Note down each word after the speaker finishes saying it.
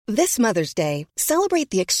This Mother's Day, celebrate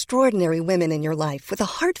the extraordinary women in your life with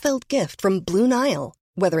a heartfelt gift from Blue Nile.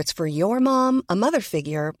 Whether it's for your mom, a mother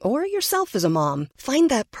figure, or yourself as a mom, find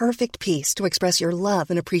that perfect piece to express your love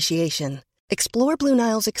and appreciation. Explore Blue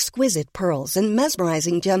Nile's exquisite pearls and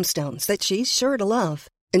mesmerizing gemstones that she's sure to love.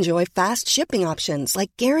 Enjoy fast shipping options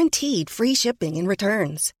like guaranteed free shipping and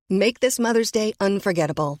returns. Make this Mother's Day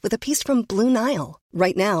unforgettable with a piece from Blue Nile.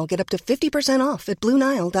 Right now, get up to 50% off at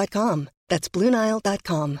BlueNile.com. That's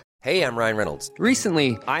BlueNile.com. Hey, I'm Ryan Reynolds.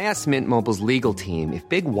 Recently, I asked Mint Mobile's legal team if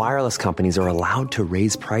big wireless companies are allowed to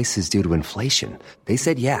raise prices due to inflation. They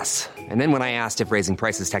said yes. And then when I asked if raising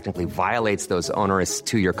prices technically violates those onerous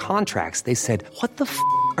two-year contracts, they said, "What the f***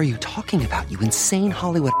 are you talking about, you insane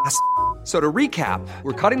Hollywood ass?" So to recap,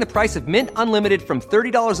 we're cutting the price of Mint Unlimited from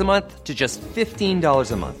 $30 a month to just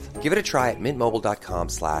 $15 a month. Give it a try at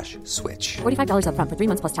mintmobile.com/switch. $45 up front for 3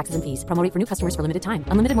 months plus taxes and fees. Promo rate for new customers for limited time.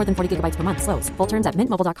 Unlimited more than 40 gigabytes per month. Slows full terms at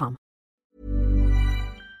mintmobile.com.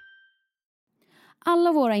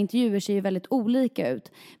 Alla våra intervjuer ser ju väldigt olika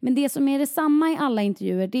ut. Men det som är detsamma i alla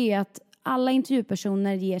intervjuer, det är att alla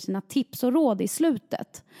intervjupersoner ger sina tips och råd i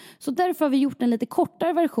slutet. Så därför har vi gjort en lite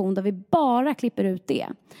kortare version där vi bara klipper ut det.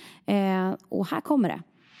 Och här kommer det.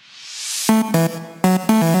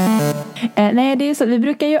 Nej, det är så. Vi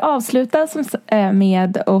brukar ju avsluta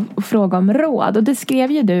med att fråga om råd. Och det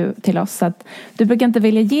skrev ju du till oss att du brukar inte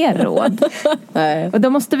vilja ge råd. Nej. Och då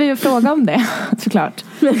måste vi ju fråga om det, såklart.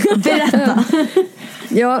 Berätta.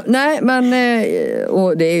 Ja, nej, men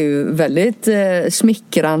och det är ju väldigt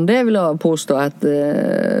smickrande, vill jag påstå, att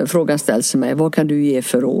frågan ställs till mig. Vad kan du ge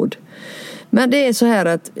för råd? Men det är så här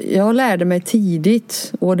att jag lärde mig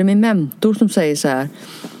tidigt, och det är min mentor som säger så här,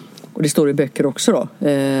 och det står i böcker också då,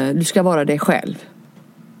 du ska vara dig själv.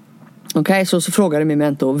 Okej, så frågade min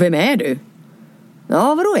mentor, vem är du?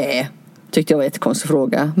 Ja, vadå är? Tyckte jag var en jättekonstig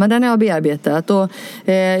fråga. Men den har jag bearbetat, och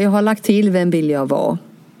jag har lagt till, vem vill jag vara?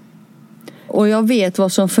 Och jag vet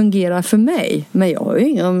vad som fungerar för mig. Men jag har ju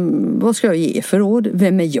ingen, vad ska jag ge för råd?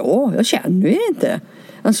 Vem är jag? Jag känner ju inte.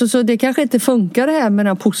 Alltså, så det kanske inte funkar det här med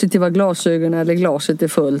de positiva glasögonen eller glaset är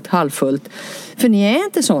fullt, halvfullt. För ni är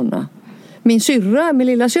inte sådana. Min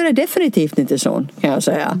lilla syrra är definitivt inte sån, kan jag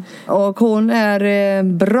säga. Och hon är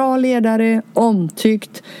bra ledare,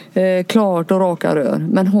 omtyckt, klart och raka rör.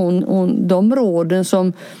 Men de råden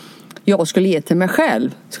som jag skulle ge till mig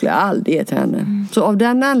själv skulle jag aldrig ge till henne. Så av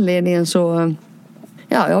den anledningen så,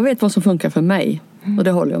 ja, jag vet vad som funkar för mig. Och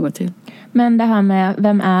det håller jag mig till. Men det här med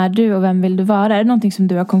vem är du och vem vill du vara, är det någonting som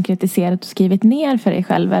du har konkretiserat och skrivit ner för dig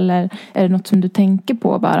själv? Eller är det något som du tänker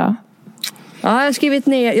på bara? Ja,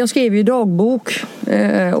 jag skrev ju dagbok,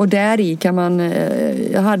 och där i kan man,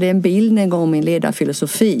 jag hade en bild en gång om min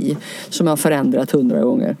ledarfilosofi som jag har förändrat 100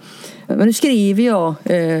 gånger. Men nu skriver jag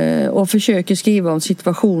och försöker skriva om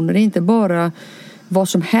situationer, inte bara vad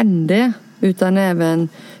som hände utan även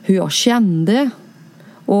hur jag kände,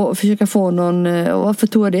 och försöka få varför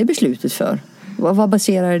tog jag det beslutet för? Vad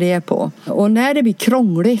baserar det på? Och när det blir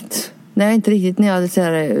krångligt, när jag är så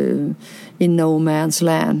här i no man's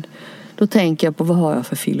land, då tänker jag på vad har jag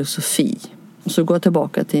för filosofi. Och så går jag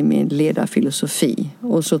tillbaka till min ledarfilosofi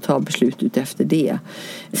och så tar beslut ut efter det.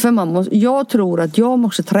 För jag tror att jag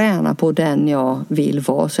måste träna på den jag vill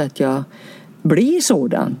vara så att jag blir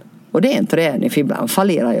sådan. Och det är en träning, för ibland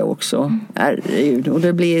fallerar jag också. Och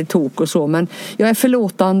det blir tok och så. Men jag är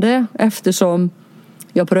förlåtande eftersom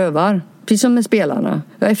jag prövar. Precis som med spelarna.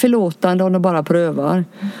 Jag är förlåtande om de bara prövar.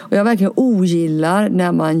 Och jag verkligen ogillar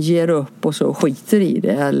när man ger upp och så skiter i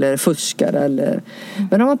det. Eller fuskar.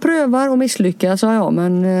 Men om man prövar och misslyckas, så ja,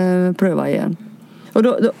 men pröva igen. Och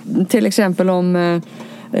då, till exempel om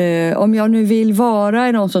jag nu vill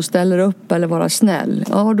vara någon som ställer upp eller vara snäll.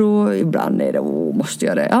 Ja, då ibland är det, måste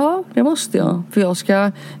jag det? Ja, det måste jag. För jag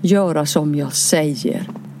ska göra som jag säger.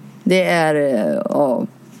 Det är,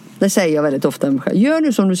 det säger jag väldigt ofta. Gör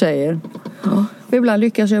nu som du säger. Ja. Ibland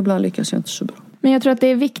lyckas jag inte så bra. Men jag tror att det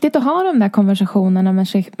är viktigt att ha de där konversationerna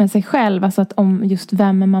med sig själv. Alltså att om just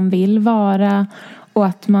vem man vill vara. Och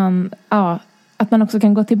att man också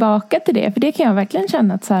kan gå tillbaka till det. För det kan jag verkligen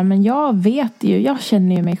känna att så här, men jag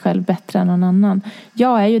känner ju mig själv bättre än någon annan.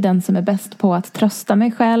 Jag är ju den som är bäst på att trösta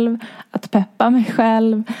mig själv. Att peppa mig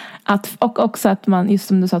själv. Och också att man, just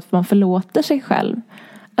som du sa, att man förlåter sig själv.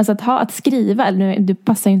 Alltså att skriva, det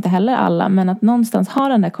passar ju inte heller alla, men att någonstans ha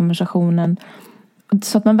den där konversationen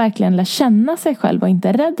så att man verkligen lär känna sig själv och inte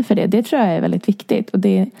är rädd för det. Det tror jag är väldigt viktigt, och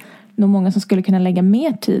det är nog många som skulle kunna lägga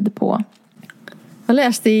mer tid på. Jag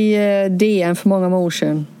läste i DN för många år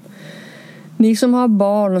sedan. Ni som har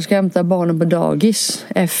barn och ska hämta barnen på dagis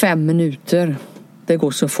är 5 minuter. Det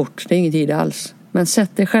går så fort, det är ingen tid alls. Men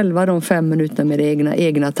sätt er själva de 5 minuterna med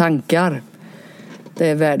egna tankar. Det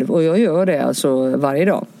är värdefullt. Och jag gör det alltså varje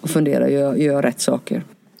dag och funderar, gör rätt saker.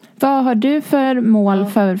 Vad har du för mål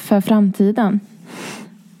för framtiden?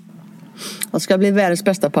 Jag ska bli världens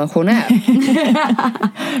bästa pensionär.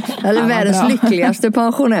 Eller världens lyckligaste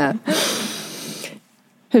pensionär.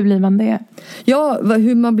 Hur blir man det? Ja,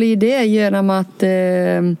 hur man blir det genom att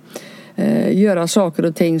göra saker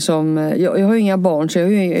och ting som... Jag har inga barn så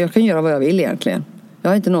jag kan göra vad jag vill egentligen.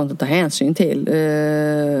 Jag har inte något att ta hänsyn till.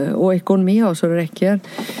 Och ekonomi har så det räcker.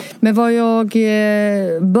 Men vad jag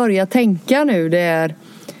börjar tänka nu det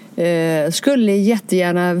är... skulle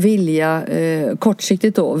jättegärna vilja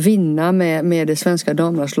kortsiktigt då vinna med det svenska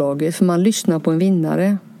damlandslaget. För man lyssnar på en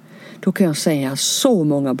vinnare. Då kan jag säga så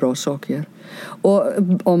många bra saker. Och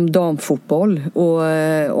om damfotboll och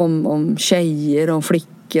om tjejer, om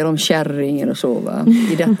flickor, om kärringar och så va,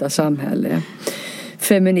 i detta samhälle.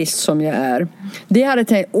 Feminist som jag är. Det hade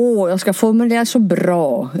tänkt, jag ska formulera så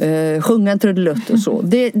bra, sjunga en trudelutt och så.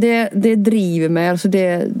 Det driver mig, alltså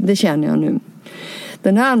det känner jag nu.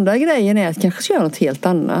 Den andra grejen är att kanske ska göra något helt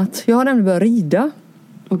annat. Jag har nämligen börjat rida.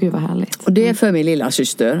 Åh gud vad härligt. Och det är för min lilla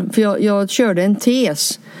syster. För jag körde en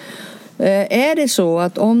tes. Är det så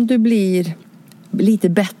att om du blir lite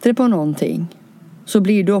bättre på någonting så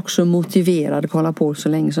blir du också motiverad att hålla på så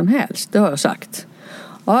länge som helst. Det har jag sagt.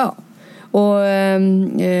 Ja. Och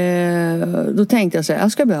då tänkte jag så här,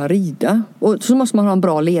 jag ska börja rida. Och så måste man ha en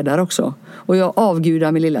bra ledare också. Och jag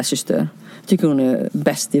avgudar min lilla syster. Tycker hon är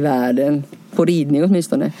bäst i världen. På ridning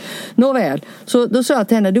åtminstone. Nåväl, så då sa jag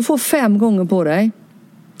till henne, du får 5 gånger på dig.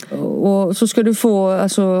 Och så ska du få,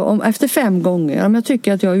 alltså, efter 5 gånger, om jag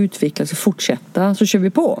tycker att jag utvecklas och fortsätta, så kör vi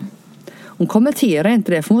på. Hon kommenterar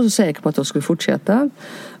inte det, för hon var så säker på att jag skulle fortsätta.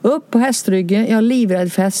 Upp på hästryggen, jag är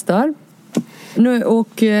livrädd för hästar. Nu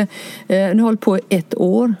har hållit på i 1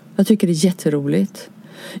 år. Jag tycker det är jätteroligt.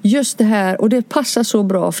 Just det här, och det passar så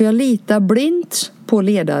bra, för jag litar blint på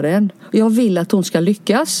ledaren. Jag vill att hon ska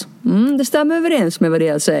lyckas. Det stämmer överens med vad det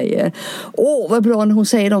jag säger. Vad bra när hon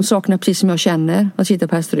säger de sakerna precis som jag känner. Att sitta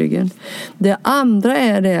på hästryggen. Det andra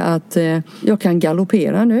är det att jag kan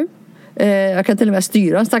galoppera nu. Jag kan till och med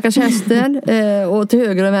styra stackars hästen och till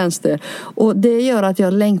höger och vänster. Och det gör att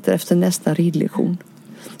jag längtar efter nästa ridlektion.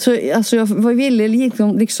 Så alltså, jag ville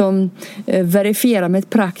liksom verifiera med ett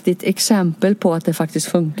praktiskt exempel på att det faktiskt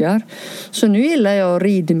funkar. Så nu gillar jag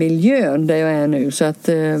ridmiljön där jag är nu. Så att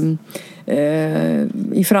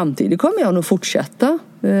i framtiden kommer jag nog fortsätta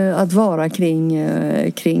att vara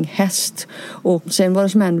kring häst. Och sen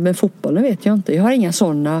vad som händer med fotbollen vet jag inte. Jag har inga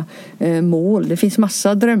sådana mål. Det finns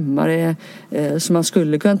massa drömmar som man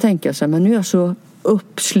skulle kunna tänka sig. Men nu är jag så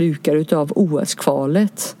uppslukad utav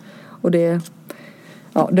OS-kvalet. Och det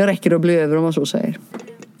räcker att bli över om man så säger.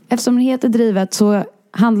 Eftersom det heter drivet så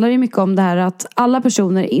handlar det mycket om det här att alla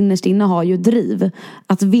personer innerst inne har ju driv.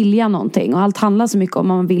 Att vilja någonting. Och allt handlar så mycket om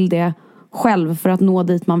man vill det själv för att nå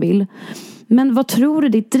dit man vill. Men vad tror du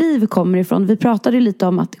ditt driv kommer ifrån? Vi pratade lite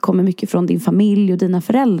om att det kommer mycket från din familj och dina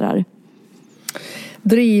föräldrar.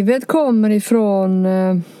 Drivet kommer ifrån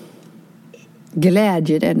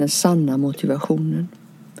glädje, det är den sanna motivationen.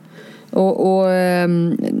 Och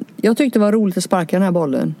jag tyckte det var roligt att sparka den här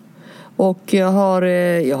bollen. Och jag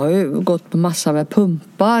har ju gått på massa med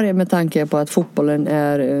pumpar med tanke på att fotbollen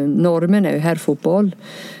normen är ju herrfotboll.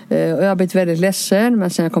 Och jag har blivit väldigt ledsen, men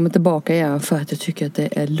sen jag kommer tillbaka igen för att jag tycker att det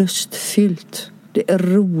är lustfyllt. Det är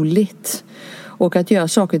roligt. Och att göra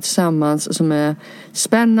saker tillsammans som är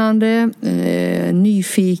spännande,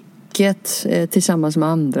 nyfiket tillsammans med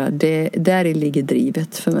andra. Där ligger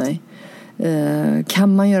drivet för mig.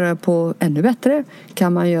 Kan man göra det på ännu bättre?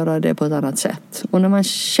 Kan man göra det på ett annat sätt? Och när man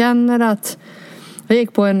känner att... Jag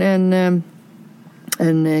gick på en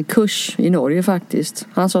kurs i Norge faktiskt.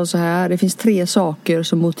 Han sa så här: det finns 3 saker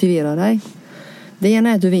som motiverar dig. Det ena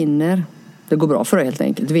är att du vinner. Det går bra för dig helt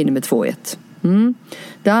enkelt. Du vinner med 2-1.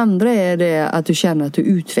 Det andra är det att du känner att du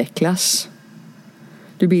utvecklas.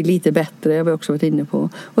 Du blir lite bättre, jag har också varit inne på.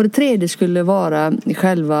 Och det tredje skulle vara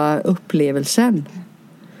själva upplevelsen.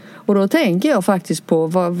 Och då tänker jag faktiskt på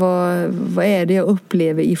vad är det jag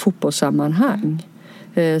upplever i fotbollssammanhang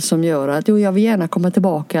som gör att jag vill gärna komma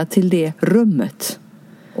tillbaka till det rummet.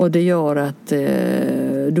 Och det gör att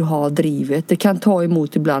du har drivet. Det kan ta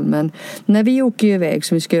emot ibland, men när vi åker iväg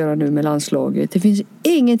som vi ska göra nu med landslaget, det finns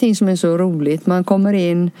ingenting som är så roligt. Man kommer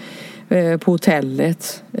in på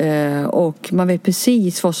hotellet och man vet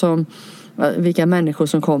precis vilka människor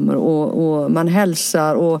som kommer och man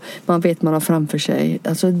hälsar och man vet man har framför sig.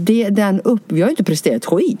 Alltså vi har inte presterat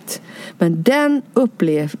skit, men den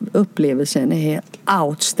upplevelsen är helt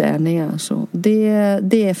outstanding. Alltså. Det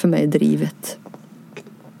är för mig drivet.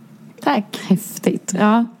 Tack. Häftigt.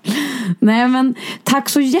 Ja. Nej, men tack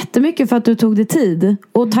så jättemycket för att du tog dig tid.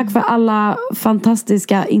 Och tack för alla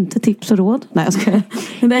fantastiska, inte tips och råd. Nej, jag ska.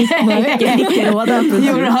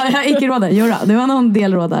 Icke-råd. Det var någon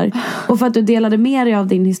del råd där. Och för att du delade med dig av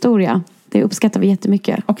din historia. Det uppskattar vi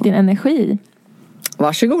jättemycket. Och din energi.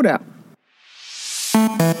 Varsågoda.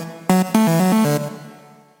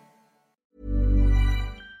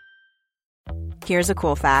 Here's a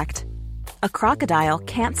cool fact. A crocodile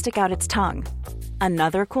can't stick out its tongue.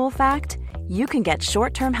 Another cool fact, you can get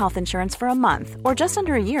short-term health insurance for a month or just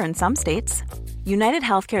under a year in some states. United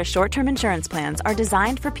Healthcare short-term insurance plans are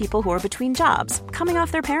designed for people who are between jobs, coming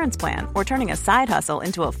off their parents' plan, or turning a side hustle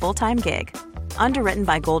into a full-time gig. Underwritten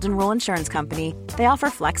by Golden Rule Insurance Company, they offer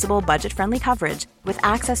flexible, budget-friendly coverage with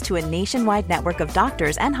access to a nationwide network of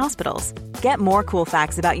doctors and hospitals. Get more cool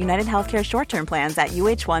facts about United Healthcare short-term plans at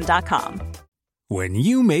uh1.com. When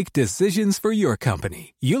you make decisions for your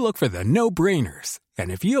company, you look for the no-brainers.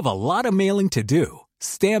 And if you have a lot of mailing to do,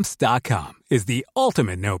 Stamps.com is the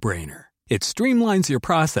ultimate no-brainer. It streamlines your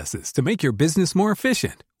processes to make your business more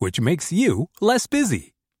efficient, which makes you less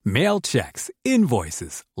busy. Mail checks,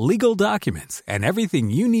 invoices, legal documents, and everything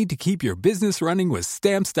you need to keep your business running with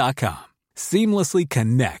Stamps.com. Seamlessly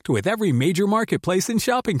connect with every major marketplace and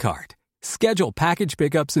shopping cart. Schedule package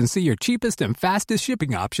pickups and see your cheapest and fastest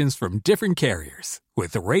shipping options from different carriers.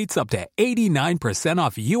 With rates up to 89%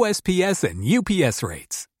 off USPS and UPS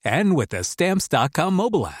rates. And with the Stamps.com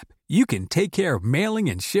mobile app, you can take care of mailing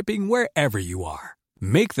and shipping wherever you are.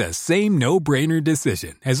 Make the same no-brainer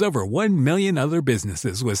decision as over 1 million other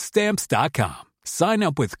businesses with Stamps.com. Sign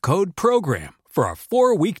up with code PROGRAM for a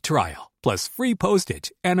 4-week trial, plus free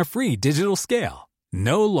postage and a free digital scale.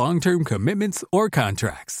 No long-term commitments or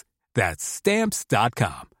contracts. That's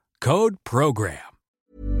Stamps.com. Code PROGRAM.